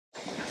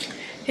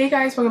Hey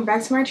guys, welcome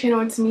back to my channel.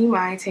 It's me,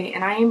 Maite,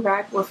 and I am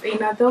back with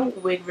another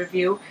wig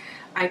review.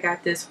 I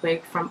got this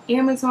wig from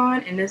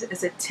Amazon, and this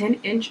is a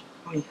 10-inch.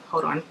 Wait,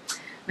 hold on.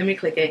 Let me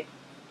click it.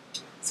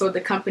 So the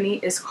company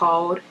is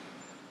called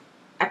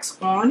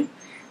Xonkel,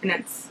 and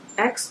that's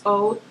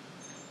Xonkel,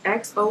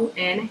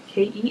 and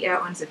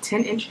it's a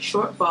 10-inch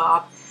short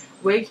bob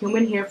wig,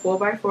 human hair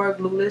 4x4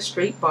 glueless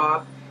straight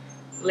bob,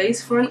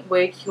 lace front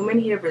wig,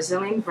 human hair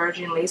Brazilian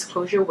virgin lace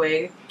closure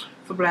wig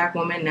for black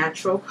woman,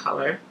 natural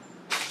color.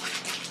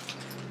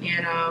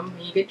 And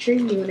when you get your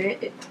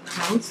unit, it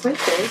comes like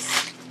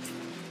this.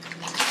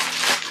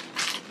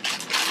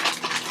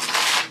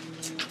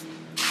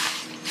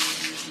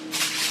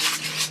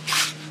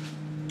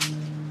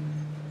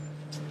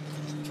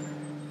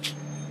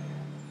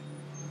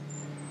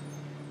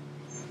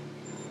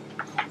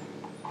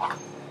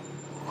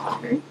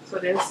 Okay, so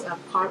there's a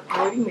part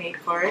already made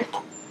for it.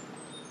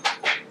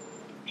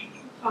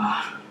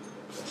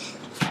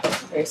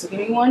 Okay, so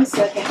give me 1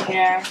 second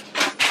here.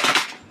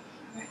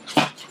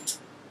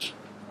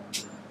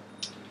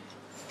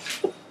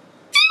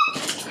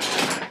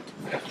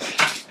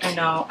 I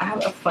know, I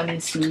have a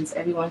funny sneeze.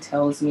 Everyone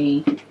tells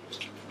me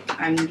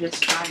I'm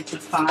just trying to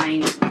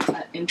find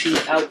an empty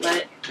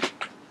outlet.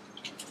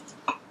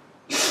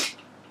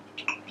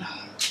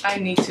 I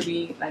need to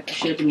be, I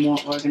should be more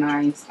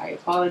organized. I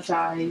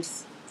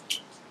apologize.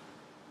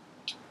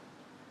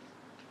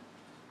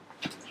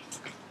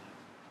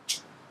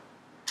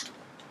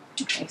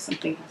 Okay,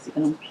 something has to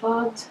get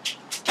unplugged.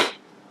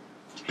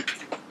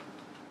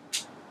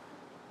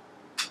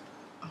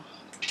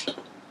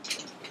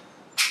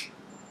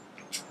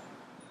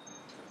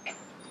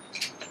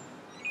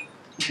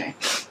 Okay,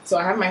 so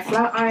I have my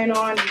flat iron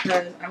on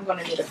because I'm going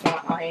to need a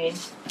flat iron.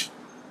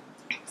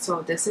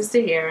 So this is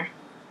the hair.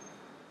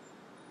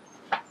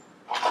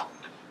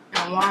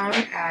 And while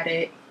I'm at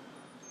it,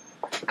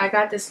 I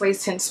got this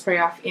lace tint spray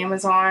off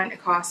Amazon.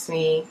 It cost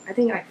me, I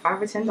think, like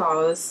 $5 or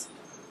 $10.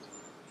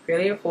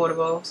 Really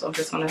affordable. So I'm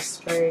just going to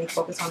spray,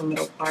 focus on the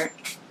middle part.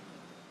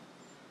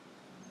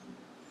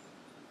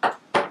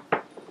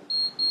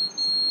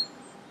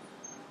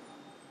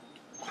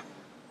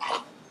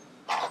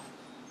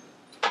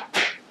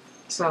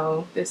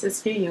 So this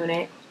is your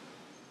unit.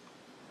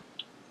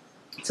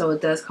 So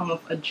it does come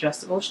with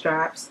adjustable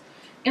straps.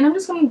 And I'm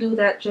just going to do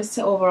that just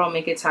to overall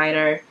make it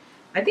tighter.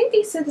 I think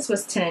they said this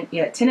was 10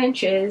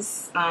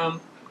 inches.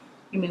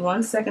 Give me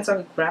 1 second so I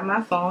can grab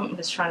my phone. I'm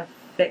just trying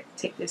to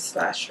take this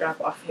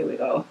strap off. Here we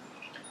go.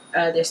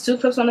 There's 2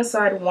 clips on the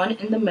side, 1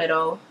 in the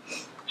middle.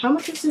 How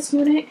much is this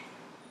unit?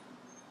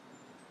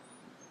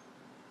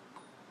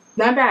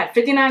 Not bad.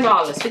 $59.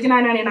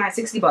 $59.99.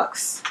 60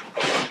 bucks.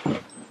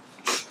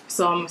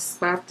 So I'm going to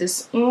slap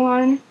this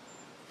on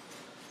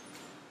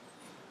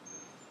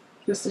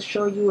just to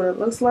show you what it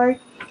looks like.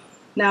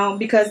 Now,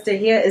 because the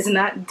hair is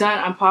not done,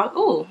 I'm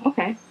probably, ooh,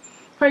 okay.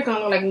 Probably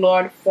gonna look like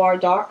Lord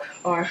Fardock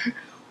or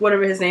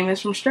whatever his name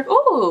is from Shrek.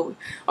 Ooh,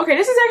 okay,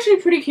 this is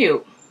actually pretty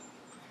cute.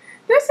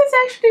 This is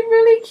actually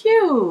really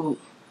cute.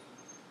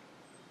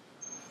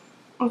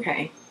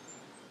 Okay,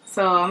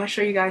 so I'm gonna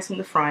show you guys from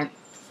the front.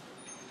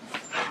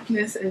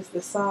 This is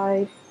the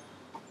side.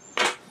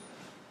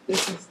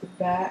 This is the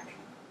back.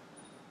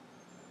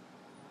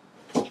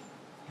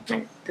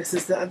 This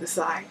is the other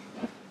side.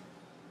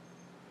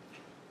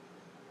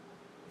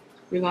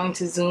 We're going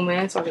to zoom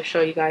in so I can show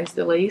you guys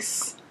the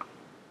lace.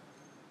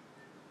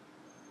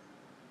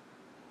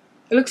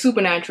 It looks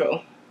super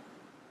natural.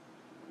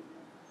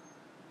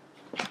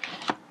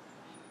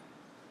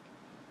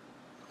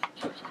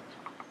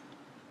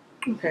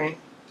 Okay.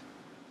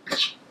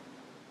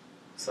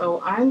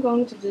 So I'm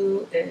going to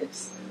do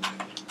is,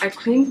 I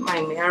cleaned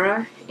my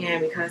mirror,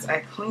 and because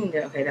I cleaned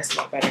it, okay, that's a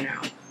lot better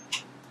now.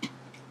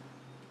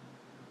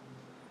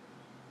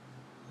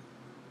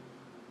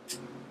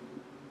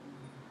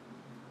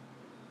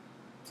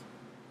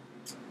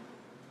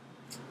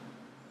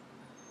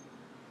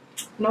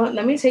 No,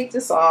 let me take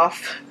this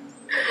off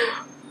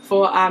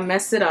before I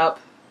mess it up,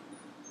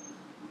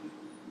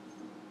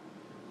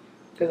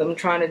 because I'm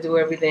trying to do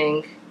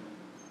everything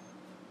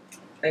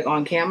like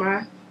on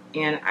camera,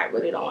 and I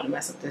really don't want to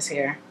mess up this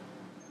hair.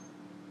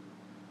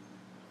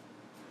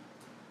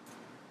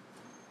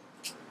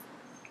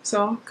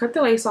 So cut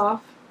the lace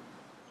off.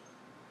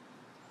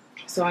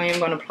 So I am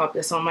going to plop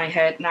this on my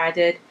head. Now I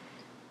did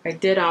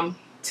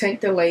tint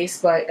the lace,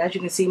 but as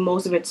you can see,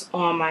 most of it's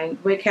on my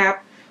wig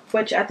cap,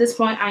 which at this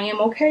point I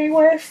am okay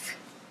with.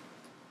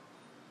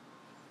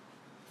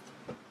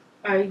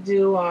 I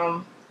do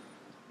I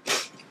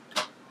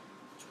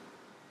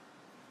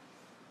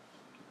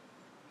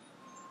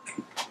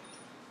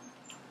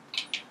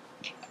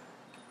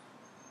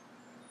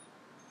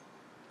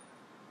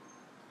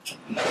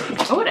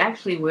would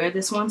actually wear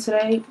this one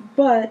today,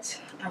 but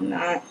I'm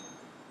not.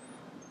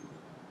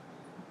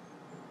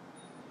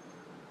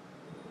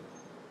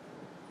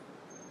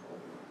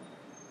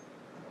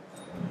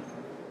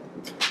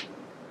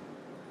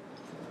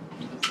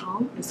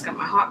 So just got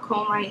my hot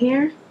comb right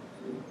here.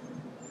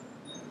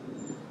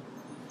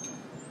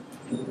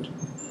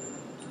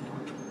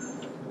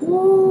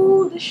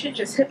 Ooh, this shit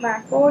just hit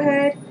my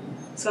forehead.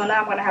 So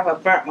now I'm gonna have a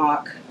burnt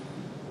mark.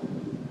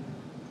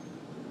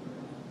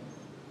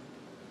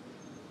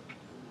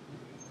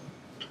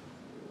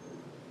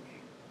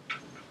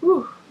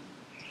 Whew.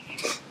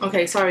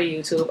 Okay, sorry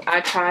YouTube.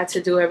 I tried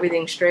to do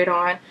everything straight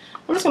on.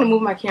 I'm just gonna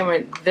move my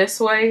camera this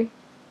way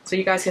so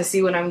you guys can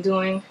see what I'm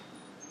doing.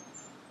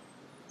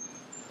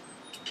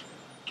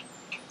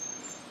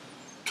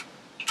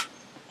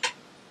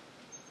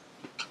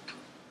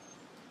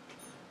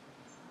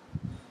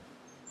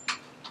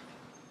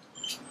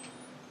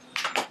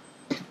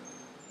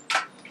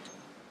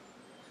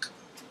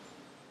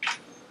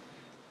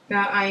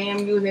 Now I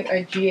am using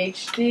a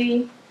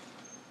GHD.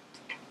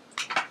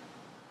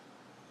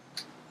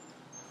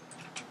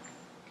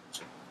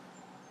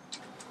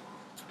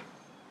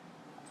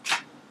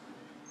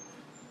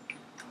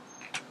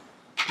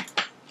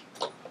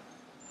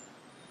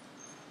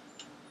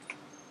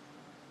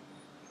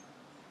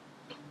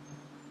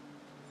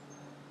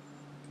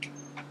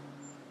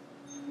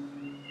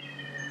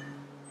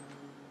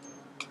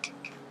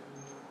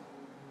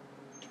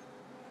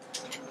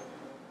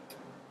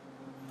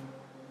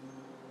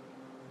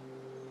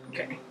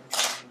 Okay,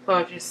 so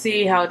if you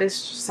see how this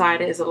side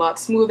is a lot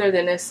smoother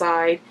than this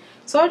side,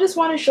 so I just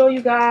want to show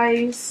you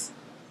guys.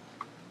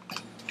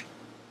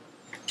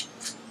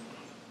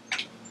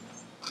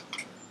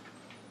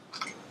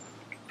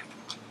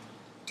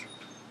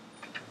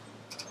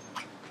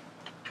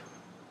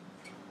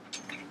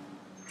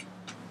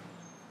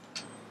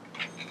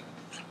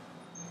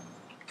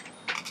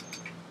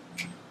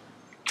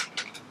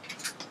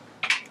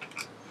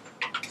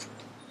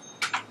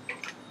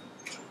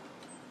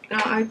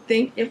 Now I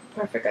think it's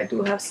perfect. I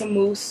do have some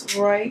mousse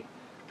right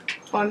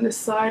on the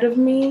side of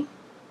me.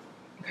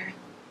 Okay.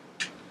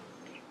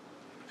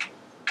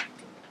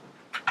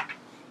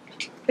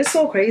 It's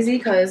so crazy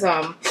because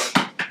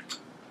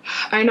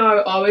I know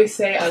I always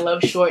say I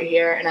love short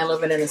hair and I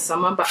love it in the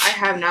summer, but I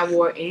have not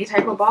worn any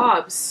type of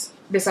bobs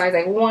besides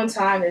like one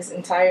time this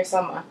entire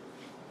summer.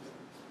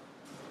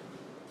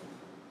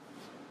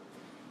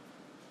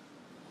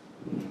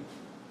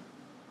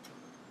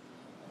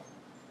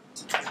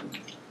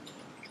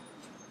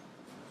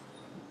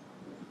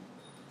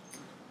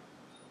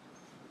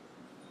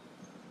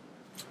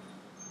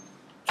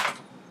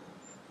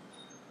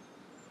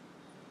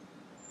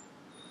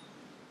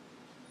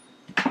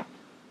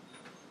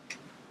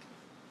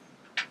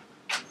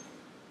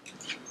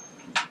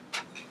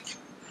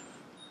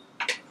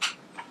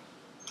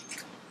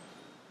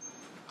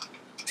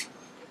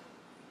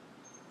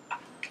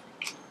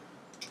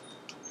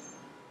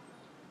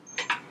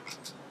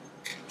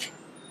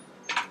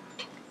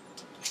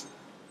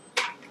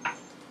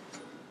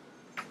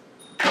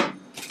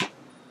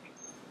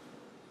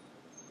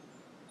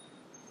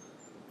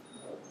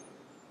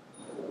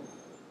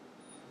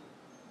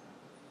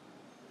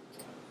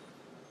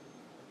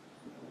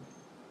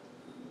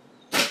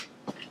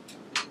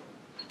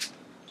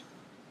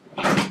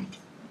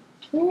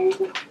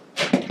 Ooh.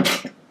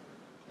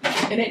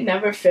 And it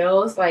never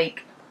feels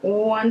like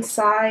one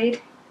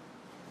side.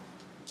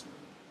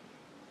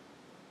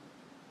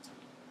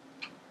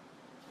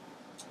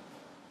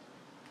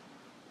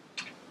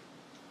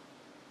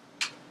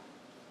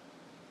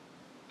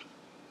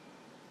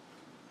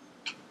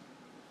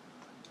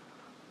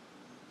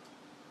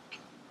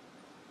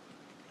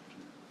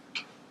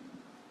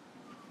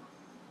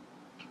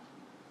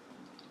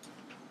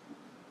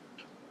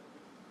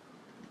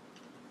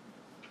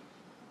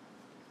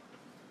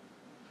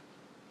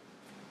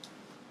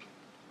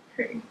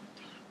 Okay.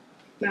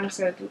 Now I'm just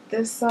gonna do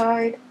this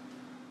side.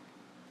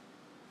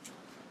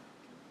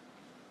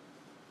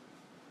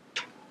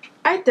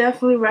 I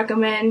definitely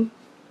recommend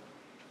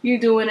you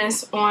doing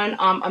this on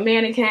a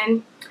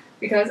mannequin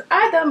because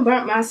I done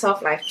burnt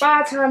myself like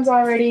 5 times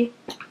already.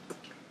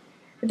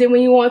 And then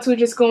when you want to,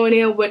 just go in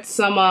there with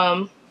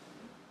some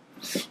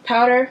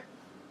powder.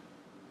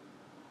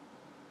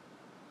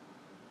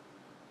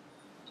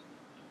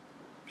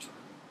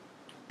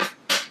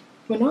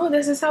 But no,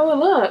 this is how it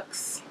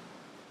looks.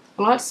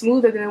 A lot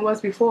smoother than it was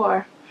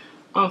before.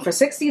 For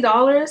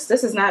 $60,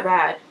 this is not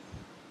bad.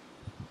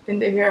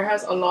 And the hair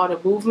has a lot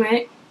of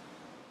movement.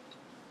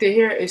 The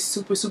hair is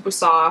super, super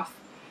soft.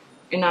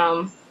 And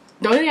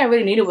the only thing I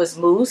really needed was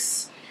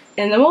mousse.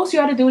 And the most you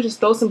have to do is just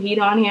throw some heat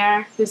on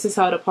here. This is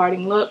how the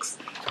parting looks.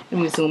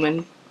 Let me zoom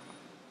in.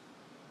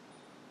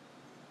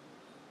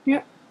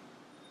 Yep.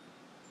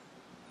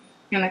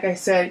 And like I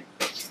said,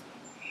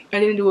 I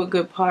didn't do a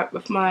good part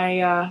with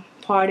my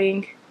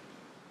parting.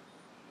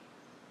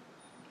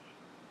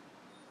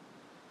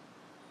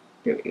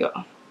 There we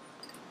go.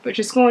 But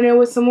just going in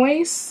with some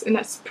lace, and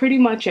that's pretty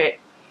much it.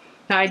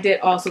 Now I did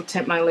also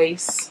tint my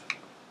lace.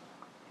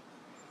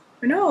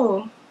 But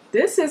no,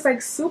 this is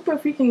like super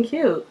freaking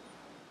cute.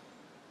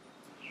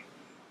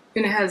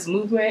 And it has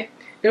movement.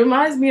 It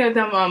reminds me of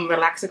them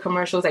relaxer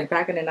commercials like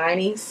back in the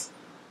 90s.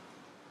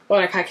 Or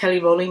like how Kelly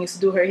Rowland used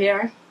to do her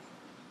hair.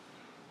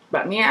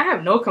 But man, I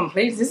have no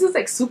complaints. This is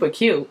like super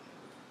cute.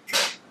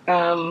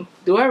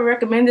 Do I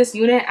recommend this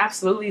unit?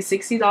 Absolutely.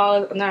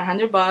 $60, under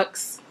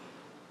 $100.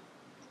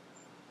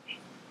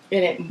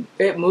 and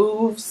it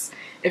moves.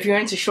 If you're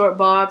into short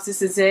bobs,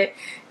 this is it.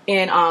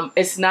 And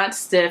it's not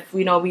stiff.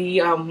 You know,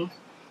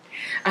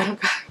 I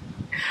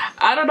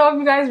don't know if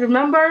you guys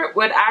remember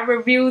when I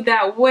reviewed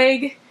that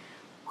wig,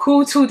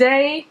 Cool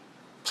Today.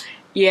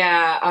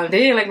 Yeah, they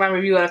didn't like my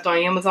review I left on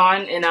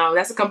Amazon, and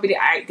that's a company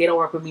they don't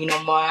work with me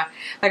no more.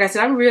 Like I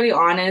said, I'm really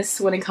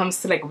honest when it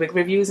comes to like wig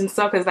reviews and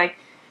stuff, because like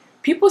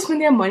people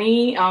spend their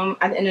money at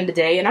the end of the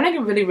day, and I'm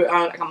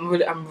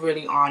like I'm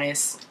really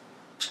honest.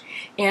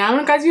 And I don't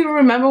know, guys, you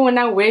remember when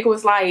that wig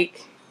was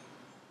like,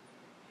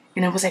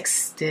 and it was like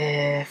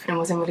stiff and it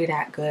wasn't really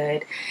that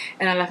good,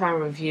 and I left my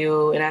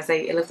review and I was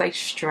like, it looks like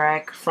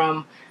Shrek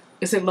from,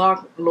 is it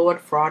Lord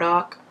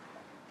Frodock?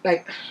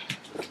 Like,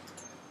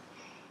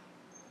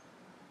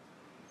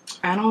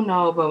 I don't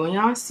know, but when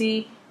y'all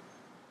see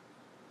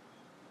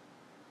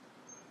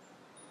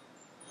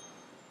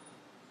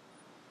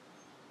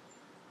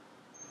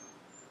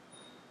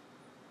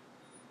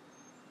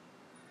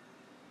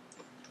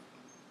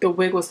the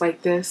wig was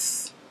like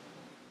this.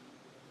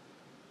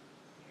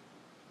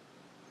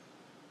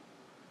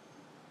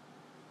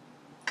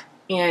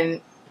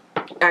 And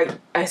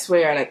I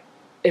swear, like,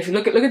 if you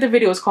look at the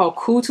video, it's called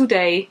Cool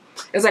Today.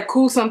 It's like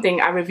Cool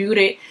something. I reviewed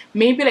it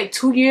maybe like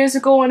 2 years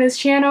ago on his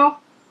channel.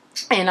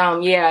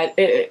 And yeah,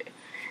 it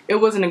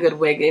wasn't a good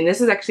wig. And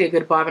this is actually a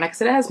good bob. And like I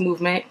said, it has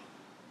movement,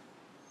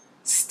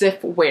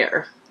 stiff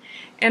wear.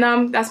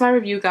 And that's my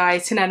review,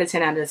 guys. 10 out of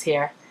 10 out of 10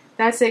 here.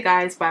 That's it,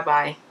 guys. Bye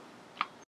bye.